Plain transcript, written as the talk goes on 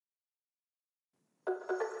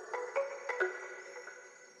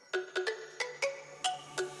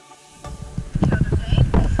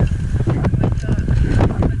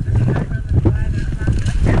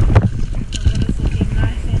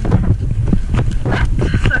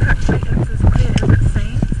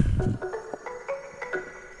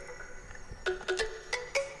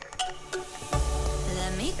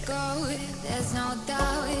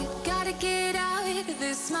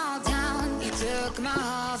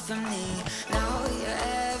from me. Now you're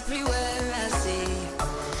everywhere I see.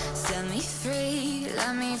 Set me free,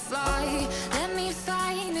 let me fly, let me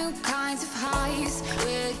find new kinds of highs.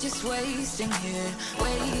 We're just wasting here,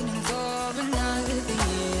 waiting for another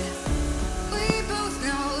year. We both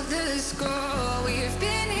know the score, we've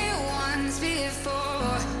been here once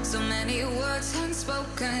before. So many words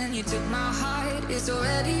unspoken, you took my heart, it's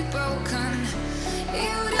already broken.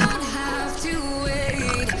 You don't have to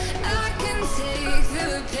wait, I can take the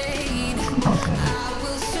pain. I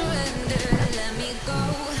will surrender, let me go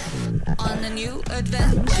on a new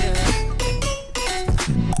adventure.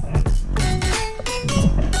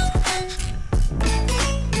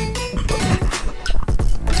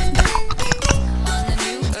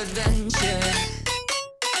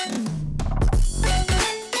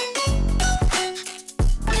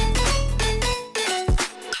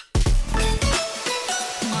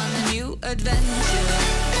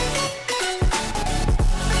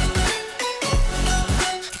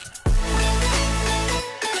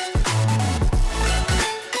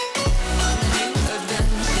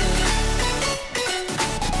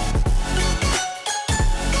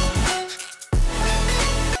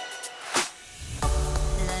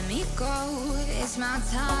 It's my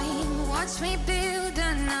time, watch me build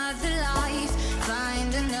another life.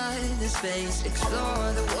 Find another space,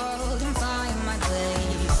 explore the world and find my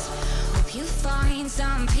place. Hope you find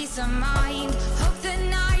some peace of mind. Hope the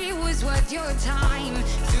night was worth your time.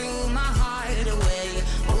 Threw my heart away,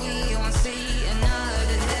 we won't see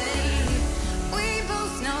another day. We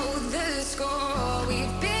both know the score,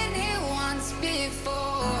 we've been here once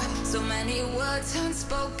before. So many words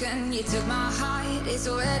unspoken, you took my heart, it's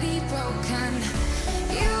already broken.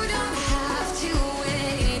 You don't have to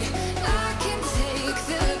wait, I can take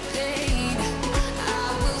the pain. I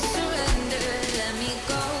will surrender, let me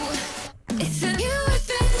go. It's a new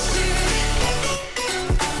adventure.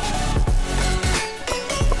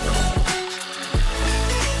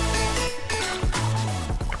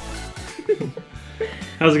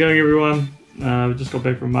 How's it going, everyone? We just got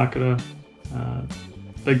back from Makara.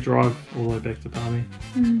 Big drive all the way back to Palmy.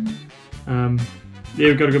 Yeah,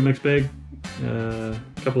 we've got a good mixed bag. A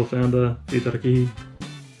couple of Flounder, a few Tarakihi,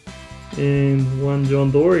 and one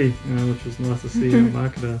Dory, which was nice to see at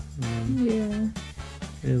Makara. Yeah,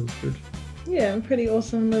 it was good. Yeah, a pretty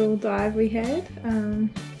awesome little dive we had.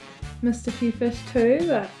 Missed a few fish too,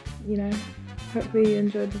 but you know, hopefully you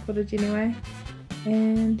enjoyed the footage anyway.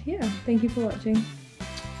 And yeah, thank you for watching.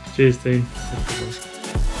 Cheers, team.